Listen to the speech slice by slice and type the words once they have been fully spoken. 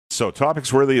So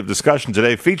topics worthy of discussion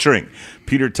today featuring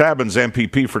Peter Tabuns,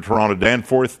 MPP for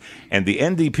Toronto-Danforth, and the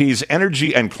NDP's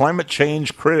energy and climate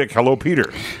change critic. Hello,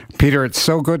 Peter. Peter, it's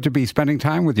so good to be spending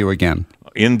time with you again.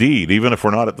 Indeed, even if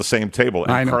we're not at the same table.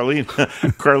 And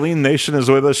Karlene Nation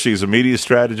is with us. She's a media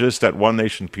strategist at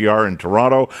OneNation PR in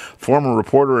Toronto, former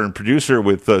reporter and producer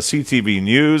with CTV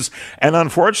News, and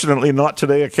unfortunately not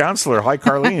today a councillor. Hi,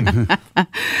 Karlene.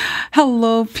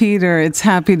 Hello, Peter. It's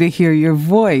happy to hear your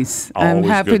voice. I'm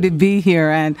happy to be here,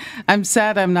 and I'm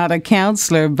sad I'm not a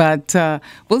councillor, but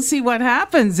we'll see what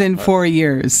happens in 4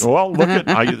 years. Well, look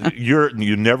at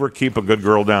you never keep a good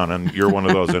girl down, and you're one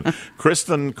of those. And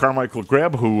Christin Carmichael Greb,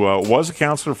 who was a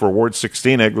councillor for Ward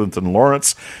 16,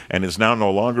 Eglinton-Lawrence, and is now no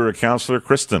longer a councillor.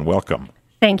 Christin, welcome.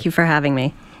 Thank you for having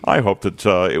me. I hope that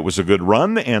it was a good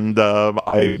run, and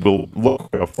I will look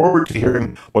forward to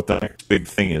hearing what the next big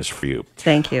thing is for you.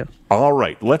 Thank you. All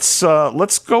right, let's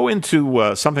go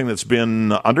into something that's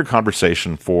been under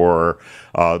conversation for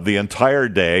the entire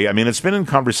day. I mean, it's been in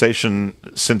conversation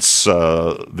since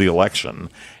the election,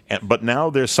 but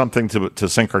now there's something to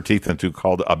sink our teeth into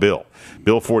called a bill.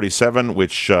 Bill 47,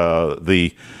 which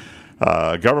the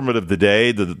government of the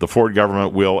day, the Ford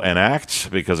government, will enact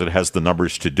because it has the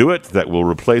numbers to do it, that will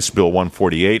replace Bill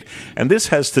 148. And this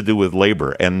has to do with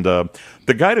labor. And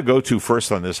the guy to go to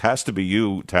first on this has to be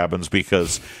you, Tabuns,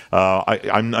 because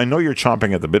I know you're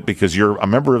chomping at the bit because you're a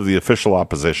member of the official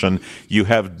opposition. You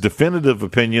have definitive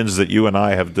opinions that you and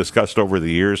I have discussed over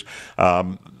the years.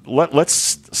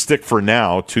 Let's stick for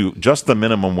now to just the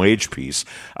minimum wage piece.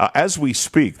 As we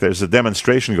speak, there's a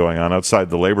demonstration going on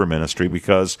outside the Labour Ministry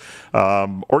because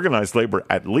organized labor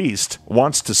at least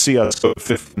wants to see us go to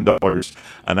 $15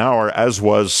 an hour, as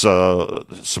was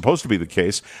supposed to be the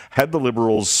case had the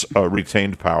Liberals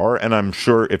retained power, and I'm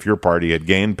sure if your party had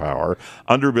gained power,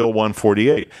 under Bill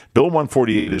 148. Bill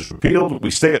 148 is repealed. We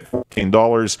stay at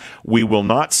 $14. We will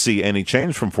not see any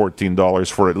change from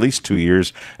 $14 for at least 2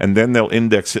 years, and then they'll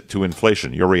index it to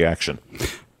inflation. Your reaction?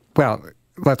 Well,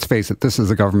 let's face it, this is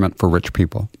a government for rich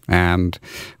people, and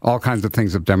all kinds of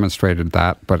things have demonstrated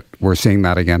that, but we're seeing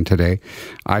that again today.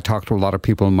 I talked to a lot of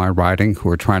people in my riding who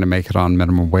are trying to make it on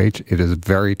minimum wage. It is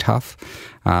very tough.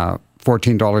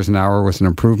 $14 an hour was an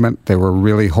improvement. They were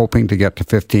really hoping to get to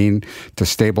 15 to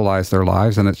stabilize their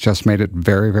lives, and it's just made it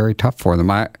very, very tough for them.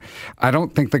 I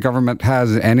don't think the government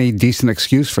has any decent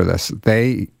excuse for this.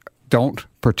 They don't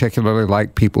particularly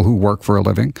like people who work for a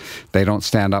living. They don't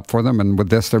stand up for them. And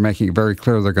with this, they're making it very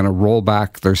clear they're going to roll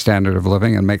back their standard of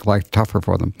living and make life tougher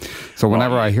for them. So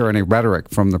whenever I hear any rhetoric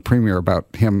from the Premier about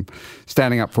him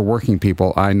standing up for working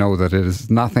people, I know that it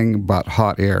is nothing but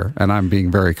hot air. And I'm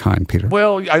being very kind, Peter.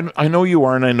 Well, I know you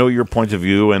are, and I know your point of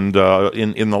view. And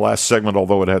in the last segment,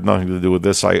 although it had nothing to do with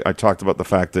this, I talked about the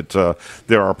fact that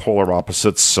there are polar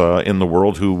opposites in the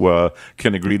world who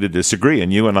can agree to disagree.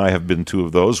 And you and I have been two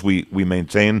of those. We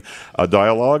maintain a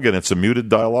dialogue, and it's a muted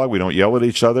dialogue. We don't yell at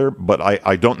each other, but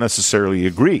I don't necessarily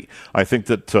agree. I think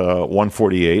that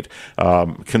 148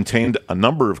 contained a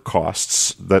number of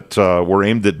costs that were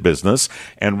aimed at business,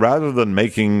 and rather than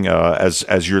making,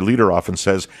 as your leader often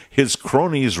says, his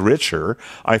cronies richer,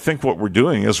 I think what we're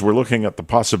doing is we're looking at the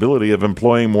possibility of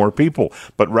employing more people.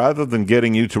 But rather than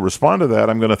getting you to respond to that,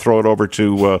 I'm going to throw it over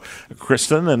to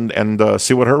Christin and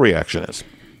see what her reaction is.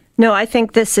 No, I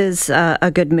think this is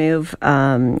a good move.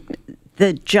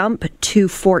 The jump to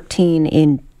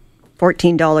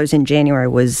 $14 in January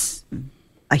was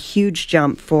a huge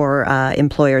jump for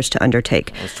employers to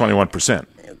undertake. That's 21%.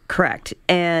 Correct.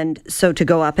 And so to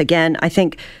go up again, I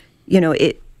think,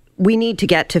 we need to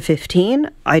get to 15.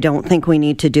 I don't think we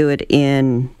need to do it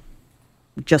in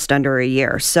just under a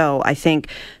year. So I think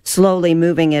slowly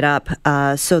moving it up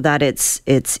so that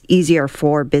it's easier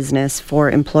for business, for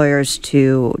employers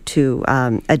to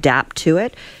adapt to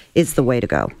it is the way to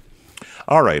go.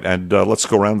 All right, and let's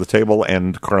go around the table.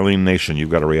 And Karlene Nation, you've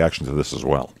got a reaction to this as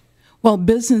well. Well,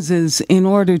 businesses, in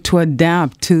order to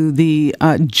adapt to the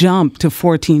jump to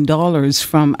 $14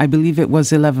 from, I believe it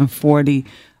was $11.40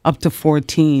 up to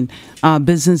 14.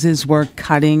 Businesses were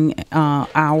cutting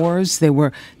hours.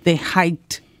 They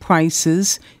hiked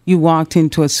prices. You walked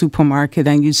into a supermarket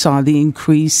and you saw the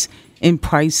increase in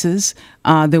prices.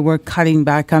 They were cutting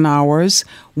back on hours.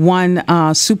 One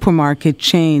supermarket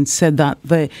chain said that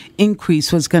the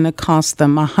increase was going to cost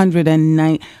them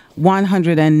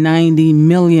 $190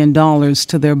 million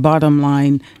to their bottom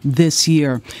line this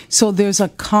year. So there's a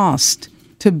cost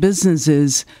to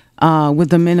businesses with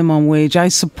the minimum wage. I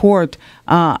support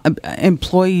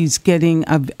employees getting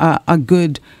a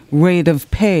good rate of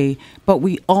pay, but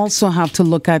we also have to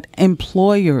look at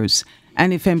employers.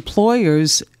 And if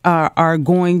employers are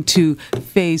going to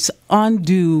face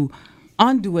undue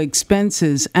undue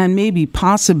expenses and maybe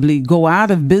possibly go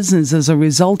out of business as a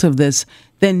result of this,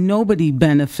 then nobody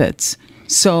benefits.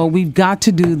 So we've got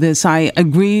to do this. I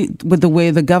agree with the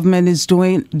way the government is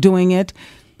doing it.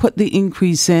 Put the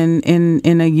increase in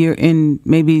a year, in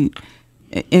maybe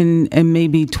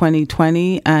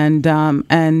 2020,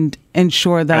 and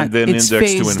ensure that and then it's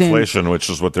index phased to inflation, which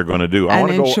is what they're going to do. And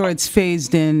ensure it's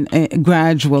phased in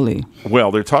gradually.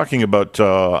 Well, they're talking about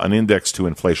an index to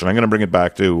inflation. I'm going to bring it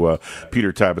back to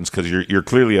Peter Tabuns, because you're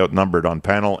clearly outnumbered on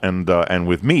panel and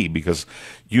with me, because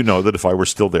you know that if I were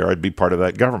still there, I'd be part of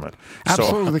that government.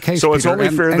 Absolutely the case, So it's Peter.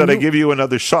 only fair that I give you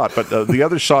another shot. But the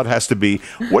other shot has to be,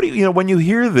 what do you know when you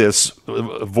hear this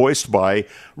voiced by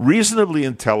reasonably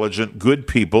intelligent, good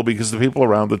people, because the people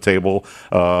around the table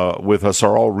with us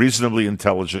are all reasonably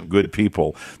intelligent, good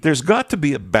people. There's got to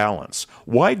be a balance.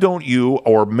 Why don't you,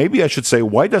 or maybe I should say,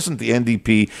 why doesn't the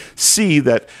NDP see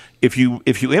that if you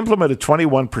implement a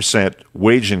 21%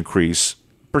 wage increase,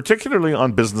 particularly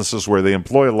on businesses where they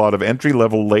employ a lot of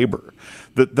entry-level labor,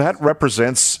 that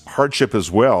represents hardship as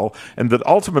well, and that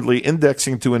ultimately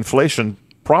indexing to inflation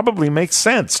probably makes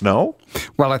sense, no?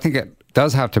 Well, I think it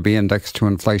does have to be indexed to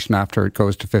inflation after it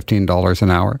goes to $15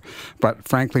 an hour. But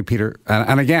frankly, Peter,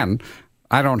 and again,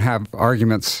 I don't have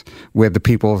arguments with the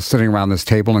people sitting around this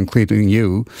table, including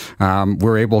you.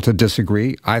 We're able to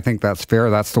disagree. I think that's fair.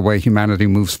 That's the way humanity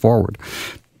moves forward.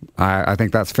 I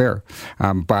think that's fair.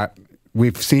 But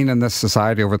we've seen in this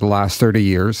society over the last 30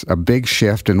 years a big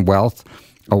shift in wealth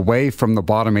away from the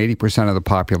bottom 80% of the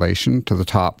population to the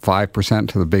top 5%,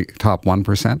 to the big top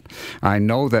 1%. I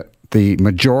know that the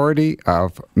majority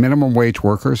of minimum wage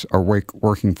workers are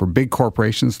working for big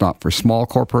corporations, not for small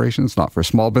corporations, not for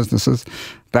small businesses.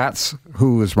 That's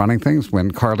who is running things.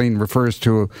 When Karlene refers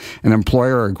to an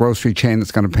employer or a grocery chain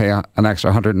that's going to pay an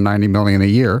extra $190 million a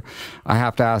year, I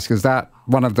have to ask, is that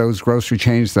one of those grocery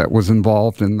chains that was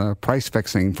involved in the price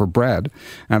fixing for bread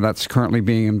and that's currently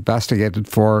being investigated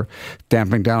for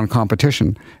damping down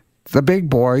competition? The big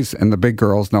boys and the big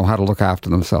girls know how to look after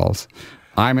themselves.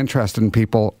 I'm interested in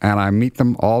people, and I meet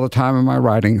them all the time in my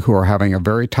riding, who are having a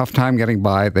very tough time getting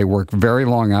by. They work very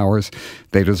long hours.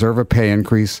 They deserve a pay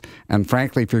increase. And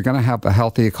frankly, if you're going to have a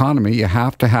healthy economy, you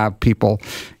have to have people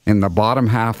in the bottom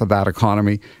half of that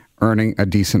economy earning a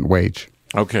decent wage.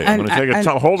 Okay, I'm going to take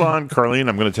hold on, Karlene.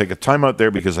 I'm going to take a timeout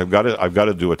there because I've got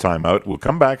to do a timeout. We'll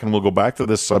come back and we'll go back to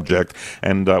this subject,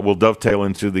 and we'll dovetail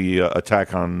into the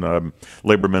attack on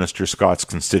Labour Minister Scott's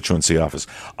constituency office.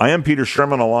 I am Peter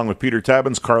Sherman, along with Peter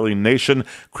Tabuns, Karlene Nation,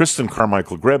 Christin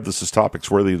Carmichael Greb. This is Topics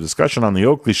Worthy of Discussion on the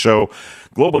Oakley Show,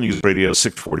 Global News Radio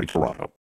 640 Toronto.